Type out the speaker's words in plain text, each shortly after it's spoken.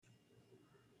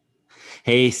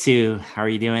Hey Sue, how are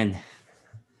you doing?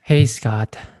 Hey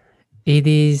Scott, it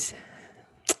is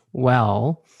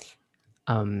well.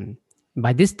 Um,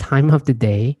 by this time of the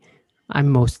day, I'm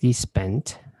mostly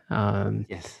spent, um,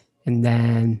 Yes. and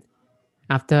then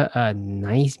after a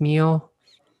nice meal,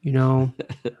 you know,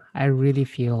 I really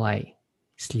feel like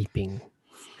sleeping.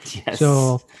 Yes.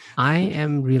 So I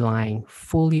am relying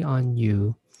fully on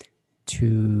you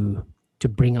to to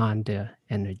bring on the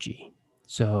energy.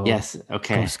 So Yes. go,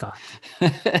 Okay. Scott.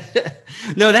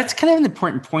 No, that's kind of an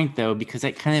important point though, because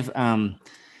that kind of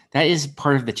that is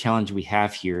part of the challenge we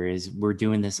have here is we're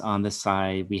doing this on the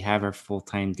side. We have our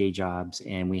full-time day jobs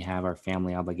and we have our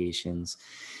family obligations,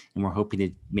 and we're hoping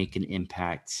to make an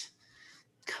impact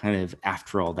kind of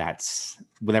after all that's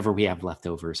whatever we have left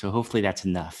over. So hopefully that's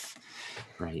enough.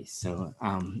 Right. So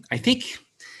I think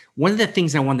one of the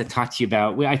things I wanted to talk to you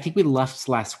about, I think we left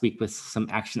last week with some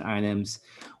action items.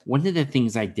 One of the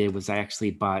things I did was I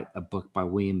actually bought a book by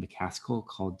William McCaskill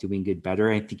called Doing Good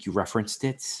Better. I think you referenced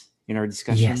it in our Yes,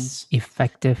 discussions.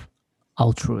 effective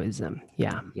altruism.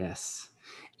 Yeah. Yes.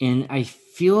 And I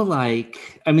feel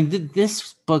like, I mean,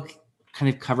 this book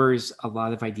kind of covers a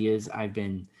lot of ideas I've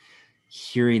been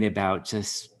hearing about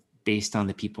just based on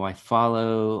the people I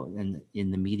follow and in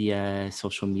the media,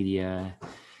 social media,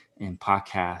 and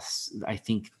podcasts. I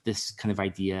think this kind of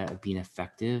idea of being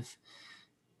effective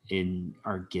in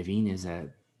our giving is a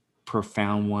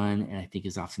profound one and I think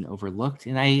is often overlooked.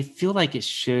 And I feel like it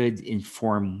should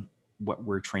inform what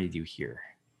we're trying to do here.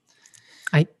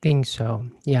 I think so.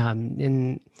 Yeah,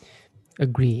 and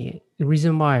agree. The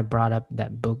reason why I brought up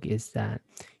that book is that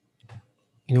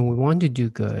we want to do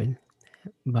good,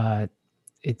 but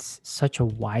it's such a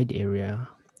wide area.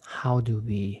 How do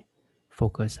we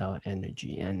focus our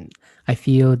energy? And I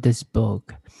feel this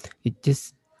book, it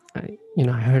just, I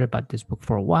heard about this book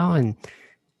for a while, and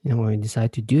when we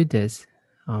decided to do this,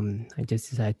 I just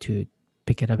decided to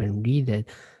pick it up and read it,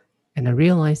 and I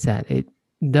realized that it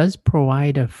does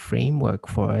provide a framework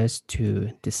for us to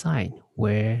decide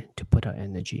where to put our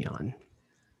energy on.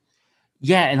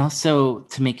 Yeah, and also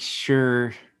to make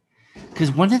sure,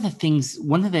 because one of the things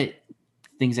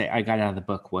that I got out of the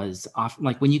book was often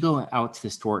like when you go out to the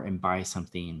store and buy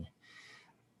something,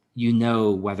 you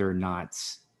know whether or not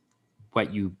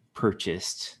what you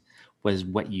purchased was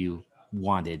what you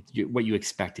wanted, what you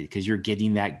expected, because you're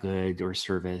getting that good or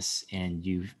service and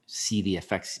you see the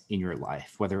effects in your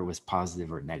life, whether it was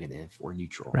positive or negative or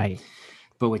neutral. Right.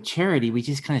 But with charity, we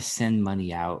just kind of send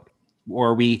money out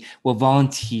or we will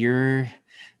volunteer,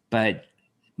 but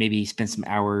maybe spend some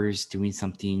hours doing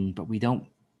something, but we don't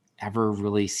ever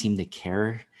really seem to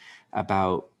care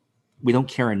about, we don't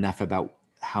care enough about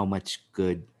how much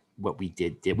good what we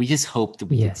did. We just hope that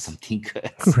we did Yes. something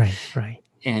good. Right. Right.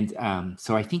 And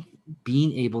so I think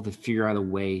being able to figure out a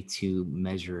way to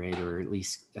measure it or at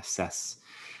least assess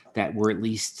that we're at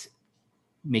least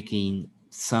making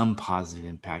some positive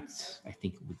impact, I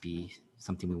think would be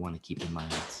something we want to keep in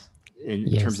mind in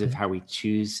terms Yes. of how we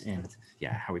choose and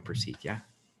yeah, how we proceed. Yeah.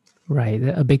 Right.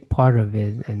 A big part of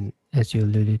it, and as you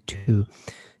alluded to,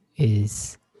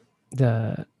 is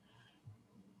the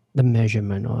the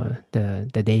measurement or the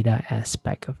data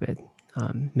aspect of it,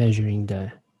 measuring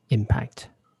the impact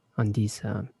on these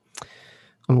on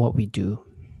what we do.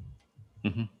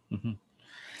 Hmm. Hmm.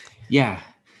 Yeah.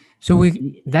 So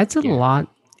we that's a Yeah.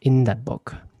 lot in that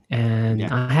book, and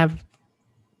Yeah. I have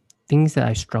things that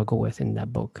I struggle with in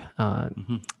that book.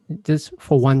 Hmm. Just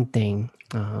for one thing,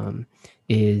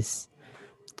 is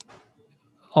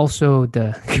also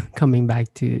the coming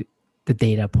back to the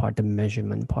data part, the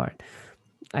measurement part.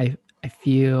 I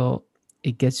feel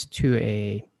it gets to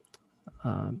a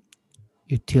um,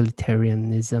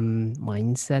 utilitarianism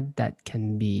mindset that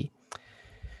can be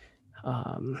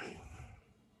um,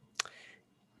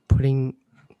 putting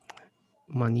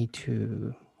money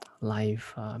to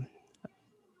life.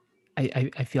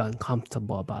 I feel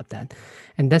uncomfortable about that,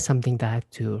 and that's something that I have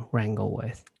to wrangle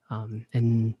with.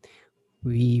 And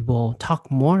we will talk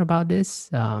more about this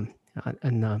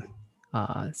in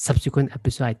a subsequent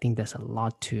episode. I think there's a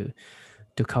lot to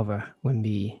cover when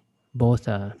we both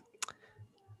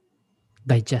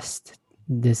digest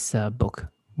this book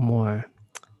more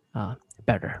uh,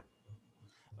 better.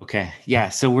 Okay. Yeah.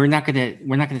 So we're not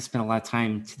gonna spend a lot of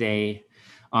time today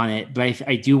on it, but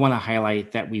I do want to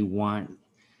highlight that we want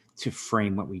to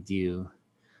frame what we do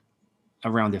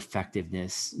around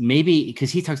effectiveness. Maybe because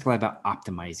he talks a lot about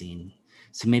optimizing.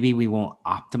 So maybe we won't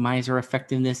optimize our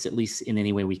effectiveness, at least in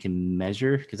any way we can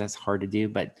measure, because that's hard to do.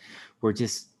 But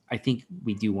I think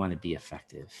we do want to be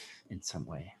effective in some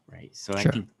way, right? So I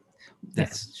Sure. think Yeah.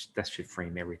 That should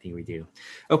frame everything we do.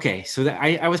 Okay, so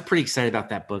I was pretty excited about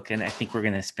that book, and I think we're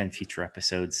going to spend future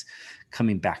episodes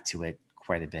coming back to it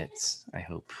quite a bit. I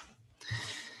hope.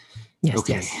 Yes.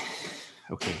 Okay, Yes.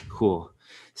 okay, cool.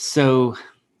 So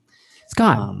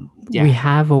Scott, we yeah,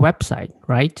 have a website,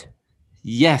 right?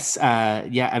 yes,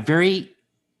 yeah, a very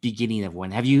beginning of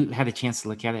one. Have you had a chance to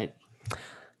look at it?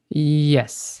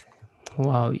 Yes.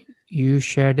 Well, you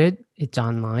shared it. It's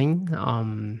online.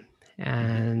 Mhm.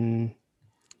 And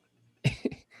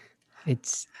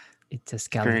it's a Very,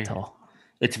 skeletal.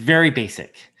 it's very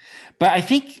basic, but I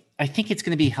think it's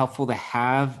going to be helpful to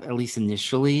have at least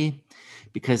initially,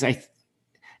 because I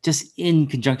just in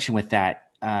conjunction with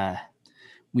that,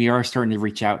 we are starting to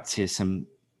reach out to some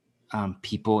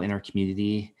people in our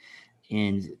community,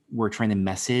 and we're trying to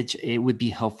message. It would be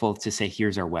helpful to say,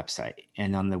 here's our website,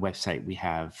 and on the website we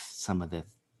have some of the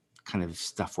kind of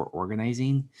stuff we're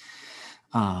organizing,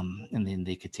 and then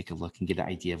they could take a look and get an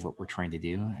idea of what we're trying to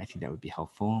do. I think that would be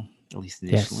helpful, at least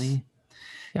Yes. initially.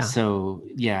 Yeah. So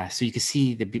yeah, so you can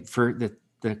see for the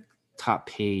top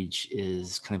page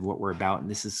is kind of what we're about, and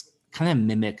this is kind of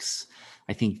mimics,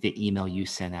 I think, the email you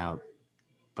sent out,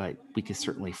 but we could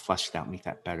certainly flesh it out, make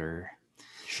that better.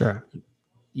 Sure.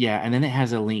 Yeah, and then it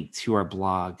has a link to our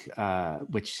blog,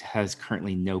 which has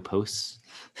currently no posts,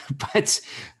 but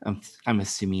I'm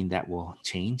assuming that will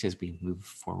change as we move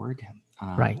forward.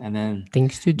 Right. And then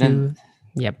Things to then do.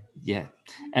 Yep. yeah,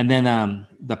 and then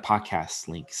the podcast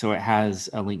link. So it has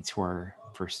a link to our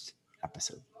first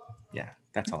episode. Yeah,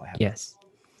 that's all I have. Yes.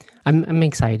 I'm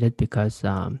excited because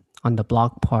on the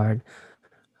blog part,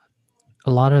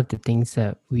 a lot of the things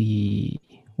that we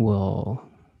will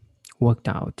worked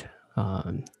out,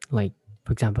 like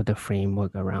for example, the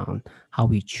framework around how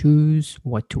we choose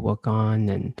what to work on,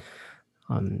 and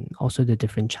also the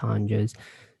different challenges.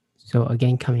 So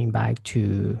again, coming back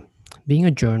to being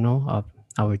a journal of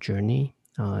our journey,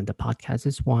 the podcast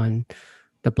is one,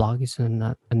 the blog is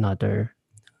another.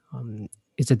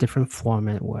 It's a different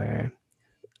format where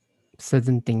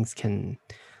certain things can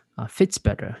fits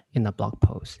better in a blog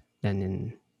post than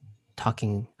in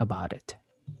talking about it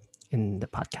in the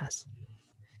podcast.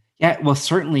 Yeah, well,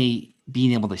 certainly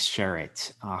being able to share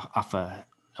it off a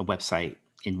website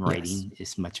in Yes. writing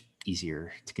is much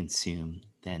easier to consume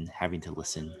than having to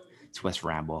listen to us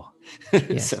ramble. So,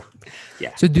 Yes.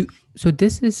 yeah. So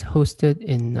this is hosted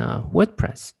in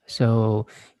WordPress. So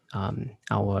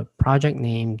our project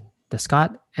name, the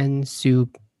Scott and Sue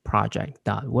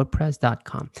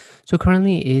project.wordpress.com. So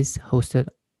currently is hosted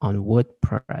on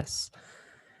WordPress,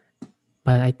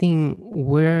 but I think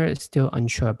we're still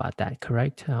unsure about that.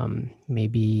 Correct?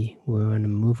 Maybe we want to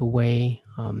move away.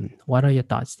 What are your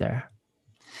thoughts there?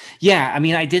 Yeah, I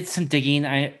mean, I did some digging.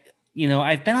 I've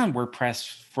been on WordPress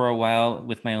for a while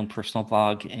with my own personal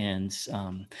blog, and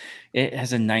it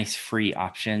has a nice free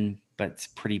option, but it's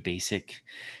pretty basic.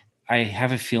 I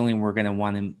have a feeling we're going to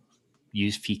want to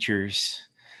use features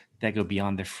that go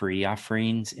beyond the free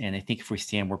offerings, and I think if we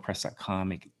stay on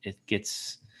WordPress.com,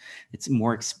 it's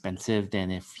more expensive than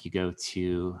if you go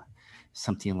to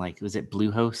something like, was it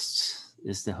Bluehost?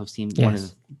 Is the hosting one of the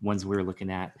Yes. ones we were looking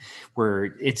at,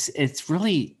 where it's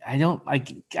really, I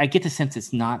get the sense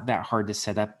it's not that hard to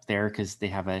set up there because they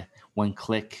have a one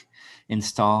click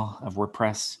install of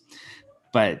WordPress,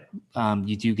 but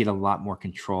you do get a lot more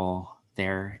control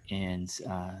there, and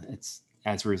it's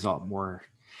as a result more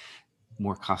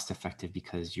cost effective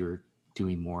because you're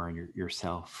doing more on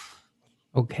yourself.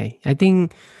 Okay. I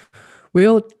think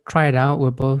we'll try it out. We're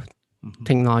both Mhm.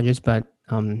 technologists, but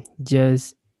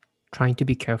just trying to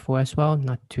be careful as well,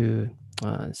 not to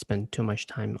spend too much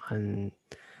time on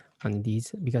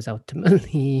these, because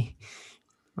ultimately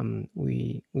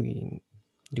we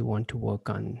do want to work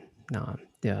on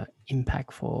the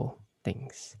impactful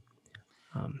things.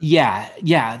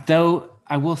 Yeah. Though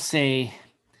I will say,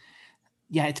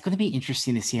 yeah, it's going to be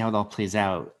interesting to see how it all plays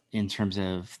out in terms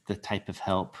of the type of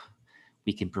help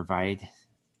we can provide.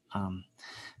 Um,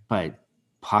 but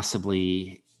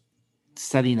possibly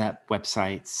setting up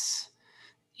websites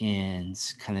and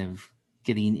kind of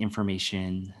getting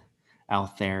information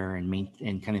out there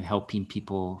and kind of helping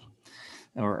people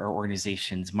or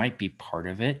organizations might be part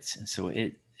of it. So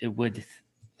it would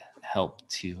help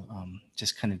to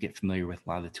just kind of get familiar with a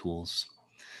lot of the tools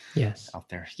Yes. out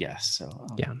there. Yes. So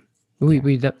Yeah. yeah,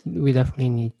 We definitely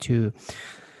need to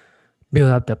build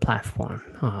up the platform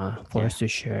for yeah, us to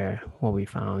share what we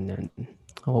found and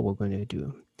what we're going to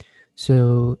do.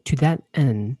 So to that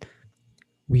end,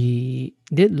 we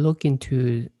did look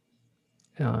into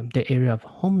the area of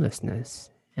homelessness,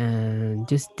 and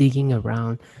just digging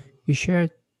around, you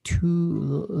shared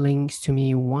two links to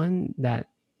me. One that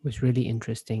was really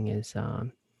interesting is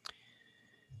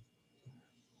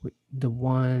the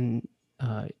one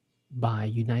by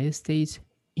United States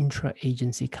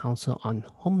Intra-Agency Council on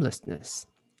Homelessness,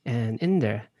 and in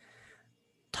there,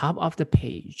 top of the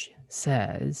page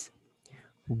says,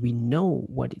 "We know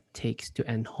what it takes to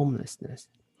end homelessness,"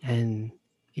 and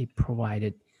it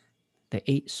provided the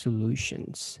 8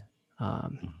 solutions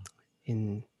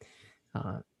in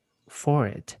for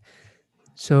it.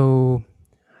 So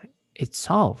it's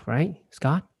solved, right,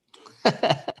 Scott?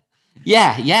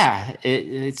 Yeah.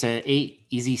 It's 8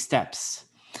 easy steps.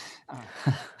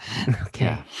 Okay.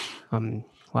 Yeah.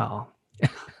 Wow.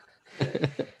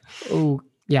 Oh,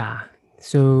 yeah.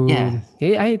 So Yeah.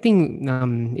 I think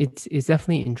it's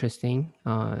definitely interesting.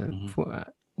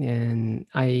 Mhm. And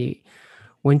I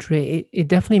went through it. It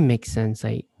definitely makes sense.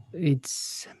 Like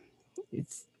it's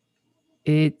it's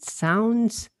it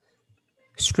sounds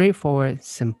straightforward,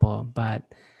 simple, but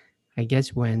I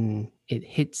guess when it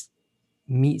hits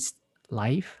meets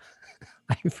life,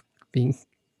 life being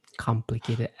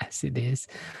complicated as it is,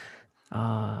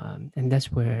 and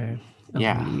that's where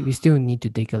Yeah. we still need to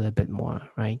dig a little bit more,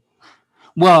 right?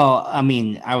 Well, I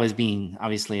mean, I was being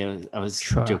obviously I was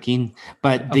Sure. joking,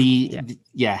 but Yeah.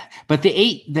 yeah, but the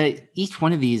each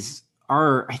one of these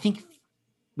are, I think,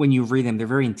 when you read them, they're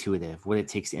very intuitive. What it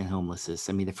takes to end homelessness.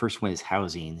 I mean, the first one is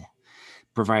housing,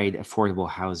 provide affordable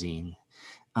housing,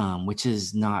 which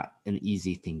is not an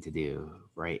easy thing to do,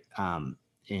 right?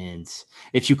 And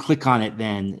if you click on it,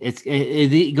 then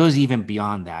it goes even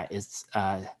beyond that. It's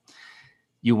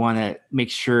you want to make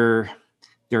sure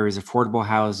there is affordable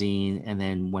housing, and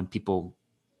then when people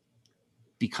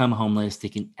become homeless, they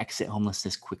can exit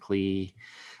homelessness quickly,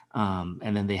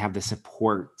 and then they have the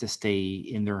support to stay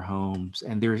in their homes.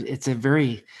 And there's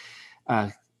uh,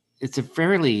 it's a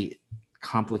fairly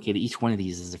complicated. Each one of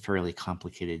these is a fairly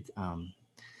complicated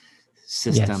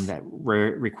system Yes. that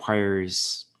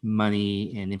requires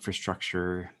money and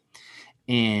infrastructure,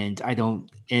 and I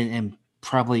don't and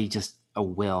probably just a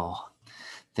will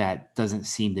that doesn't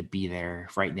seem to be there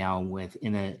right now with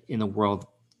in a world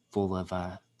full of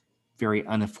very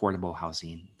unaffordable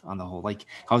housing on the whole. Like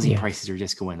housing Yes. prices are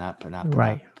just going up and up and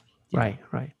Right. up. Yeah.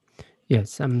 Right.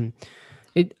 Yes.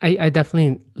 I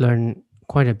definitely learned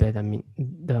quite a bit. I mean,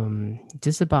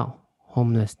 just about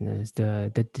homelessness,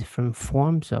 the different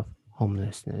forms of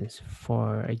homelessness.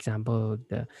 For example,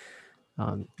 the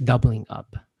doubling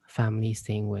up, families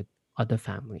staying with other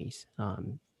families,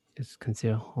 is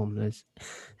considered homeless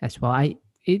as well.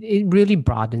 It really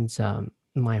broadens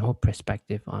my whole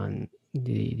perspective on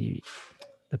the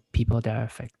people that are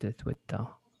affected with the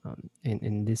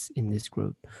in this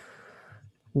group.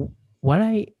 What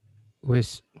I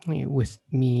was with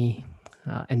me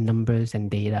and numbers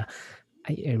and data,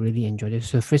 I really enjoyed it.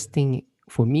 So first thing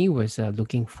for me was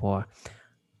looking for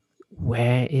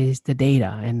where is the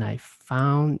data, and I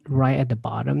found right at the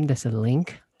bottom there's a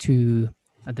link to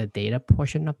the data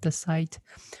portion of the site,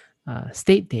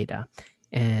 state data,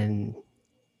 and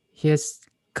here's a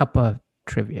couple of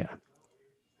trivia.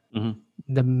 Hmm.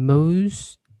 The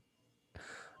most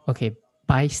okay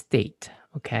by state.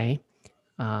 Okay,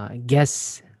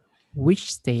 guess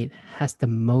which state has the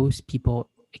most people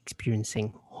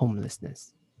experiencing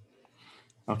homelessness?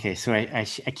 Okay, so I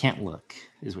can't look,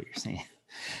 is what you're saying,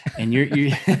 and you're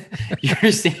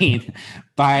you're saying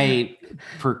by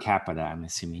per capita. I'm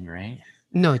assuming, right?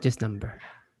 No, just number.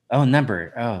 Oh,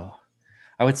 number. Oh,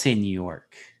 I would say New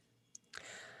York.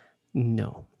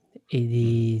 No, it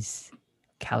is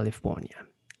California.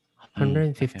 Okay.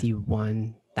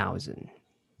 151,000.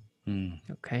 Mm,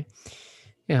 Okay.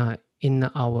 In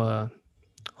our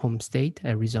home state,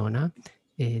 Arizona,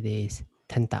 it is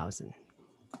 10,000.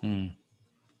 mm,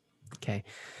 Okay.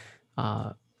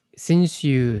 Uh, since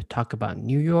you talk about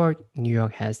New York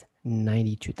has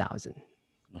 92,000.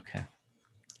 okay.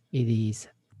 It is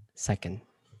second.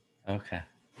 Okay.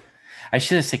 I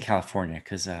should have said California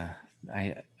because I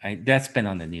that's been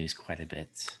on the news quite a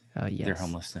bit. Their Yes.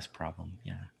 homelessness problem.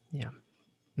 Yeah. Yeah.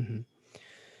 Mhm.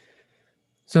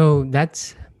 So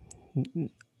that's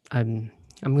I'm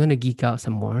I'm gonna geek out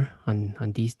some more on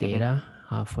these Hmm. data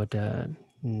for the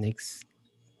next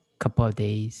couple of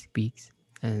days, weeks,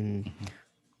 and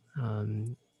Hmm.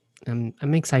 um,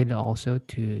 I'm excited also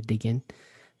to dig in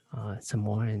some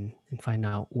more and find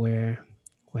out where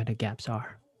the gaps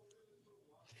are.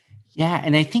 Yeah,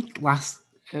 and I think last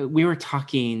we were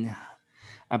talking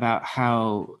about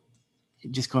how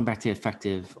just going back to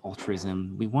effective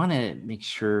altruism, we want to make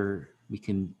sure we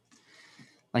can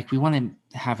we want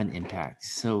to have an impact.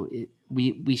 So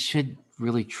we should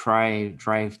really try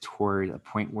drive toward a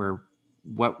point where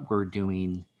what we're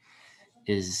doing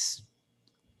is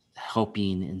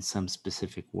helping in some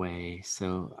specific way.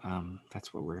 So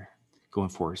that's what we're going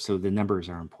for. So the numbers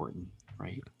are important,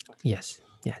 right? Yes,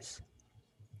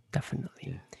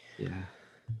 definitely. Yeah. Yeah.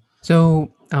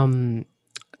 So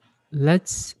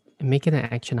let's make it an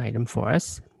action item for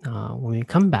us. When we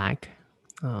come back,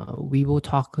 we will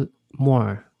talk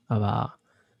more about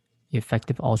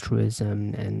effective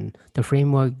altruism and the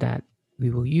framework that we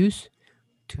will use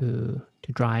to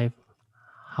drive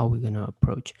how we're going to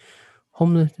approach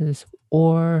homelessness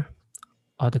or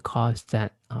other causes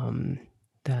that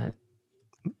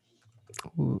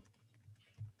w-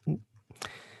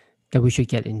 that we should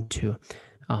get into.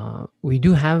 We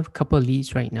do have a couple of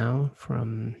leads right now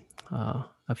from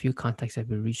a few contacts that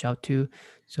we reach out to,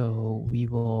 so we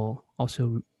will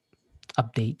also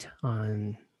update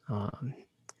on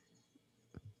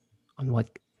what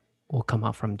will come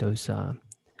out from those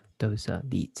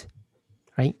leads,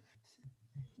 right?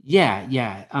 Yeah.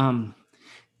 Yeah.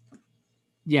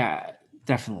 Yeah,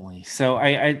 definitely. So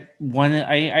I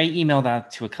emailed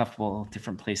out to a couple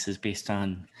different places based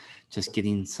on just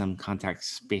getting some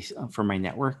contacts based for my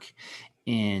network,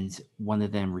 and one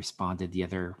of them responded. The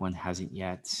other one hasn't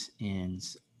yet, and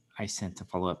I sent a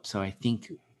follow up. So I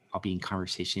think I'll be in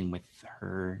conversation with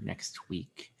her next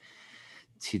week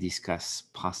to discuss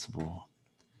possible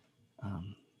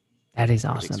That is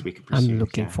projects awesome. we can I'm pursue.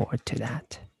 looking Yeah, forward to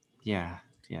that. yeah,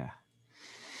 yeah.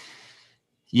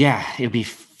 Yeah, it'd be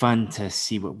fun to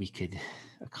see what we could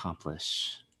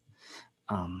accomplish.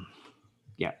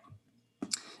 Yeah.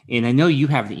 And I know you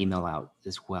have the email out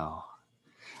as well.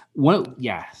 What?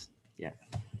 Yeah. Yeah.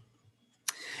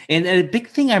 And a big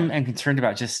thing I'm concerned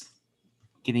about, just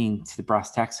getting to the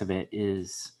brass tacks of it,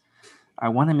 is I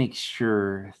want to make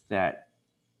sure that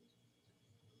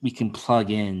we can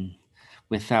plug in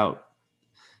without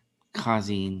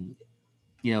causing,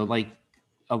 like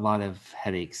a lot of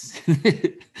headaches.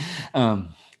 Like I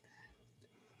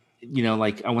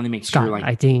want to make sure, Scott, like,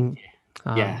 I think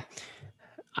yeah.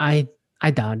 I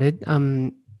doubt it.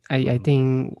 I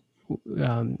think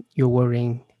you're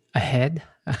worrying ahead.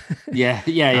 Yeah.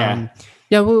 Yeah.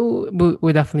 Yeah,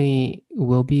 we definitely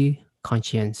will be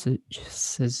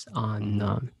conscientious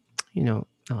on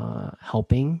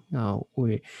helping.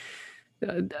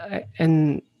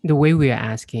 And the way we are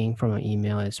asking from an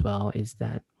email as well is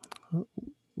that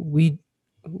we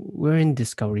we're in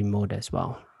discovery mode as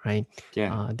well, right?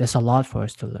 Yeah. There's a lot for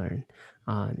us to learn,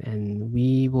 and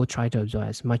we will try to absorb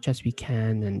as much as we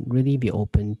can and really be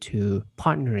open to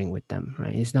partnering with them,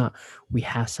 right? It's not we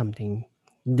have something,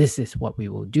 this is what we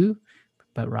will do,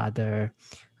 but rather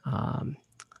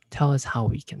tell us how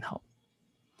we can help.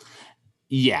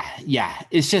 Yeah.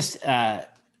 It's just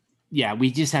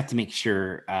we just have to make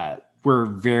sure we're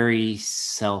very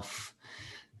self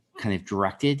kind of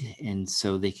directed, and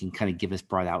so they can kind of give us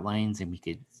broad outlines and we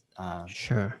could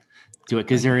Sure do it,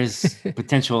 because there is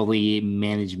potentially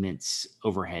management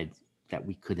overhead that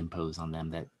we could impose on them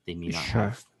that they may not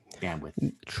have bandwidth.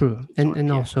 True.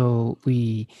 And also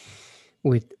we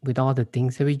with all the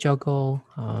things that we juggle,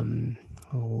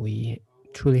 we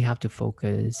truly have to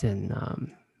focus and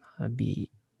be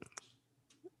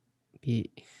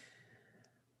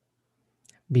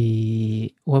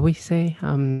what we say,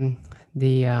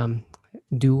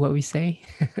 do what we say.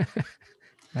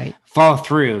 Right, follow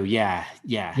through. Yeah.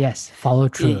 Yes, follow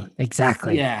through.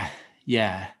 Exactly. Yeah.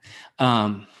 Yes.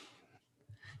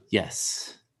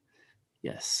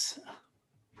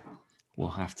 We'll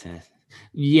have to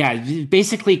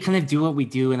basically kind of do what we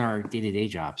do in our day-to-day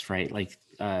jobs, right? Like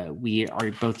we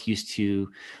are both used to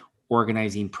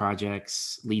organizing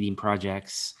projects, leading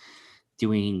projects,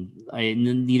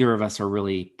 neither of us are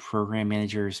really program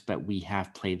managers, but we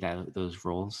have played those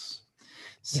roles.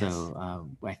 So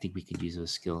I think we could use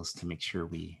those skills to make sure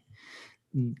we,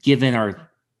 given our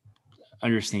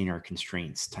understanding our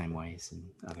constraints time-wise and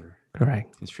other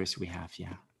constraints we have.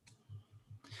 Yeah.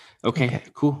 Okay,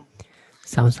 cool.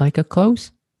 Sounds like a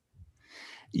close.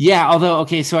 Yeah, although,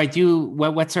 so I do,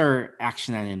 what's our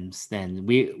action items then?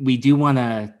 We do want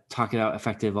to talk about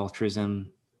effective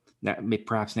altruism that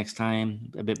perhaps next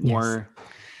time a bit more.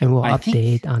 And we'll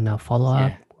update on a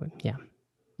follow-up.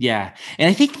 Yeah. And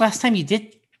I think last time you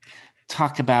did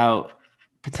talk about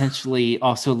potentially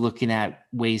also looking at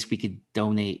ways we could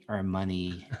donate our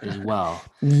money as well.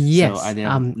 Yes. So I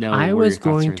didn't know I was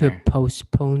going to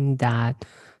postpone that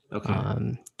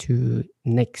to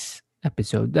next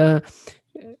episode.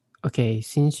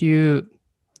 Since you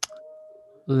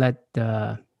let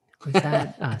the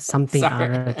something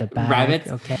out of the bag. Rabbit.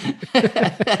 Okay.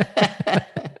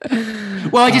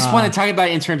 Well, I just want to talk about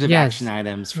it in terms of action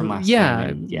items from last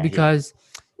time. Because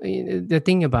the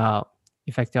thing about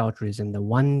effective altruism, the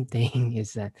one thing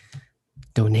is that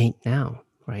donate now,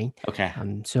 right? Okay.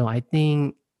 So I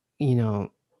think,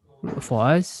 for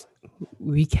us,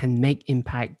 we can make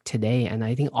impact today, and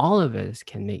I think all of us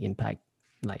can make impact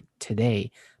like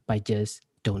today by just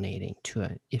donating to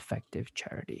an effective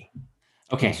charity.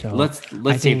 Okay. And so Let's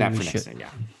I save think that we for next should. time. Yeah.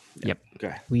 Yep. Go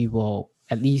ahead. We will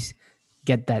at least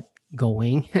get that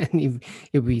going. And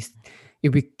if we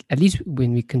at least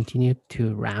when we continue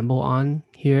to ramble on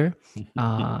here,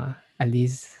 at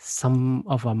least some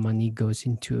of our money goes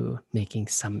into making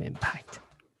some impact.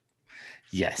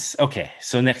 Yes. Okay.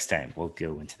 So next time we'll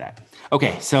go into that.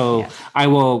 Okay. So Yes.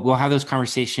 we'll have those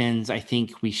conversations. I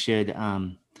think we should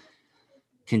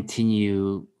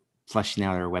continue fleshing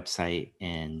out our website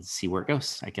and see where it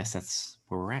goes. I guess that's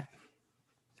where we're at.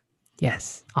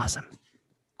 Yes. Awesome.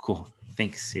 Cool.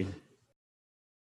 Thanks, Sue.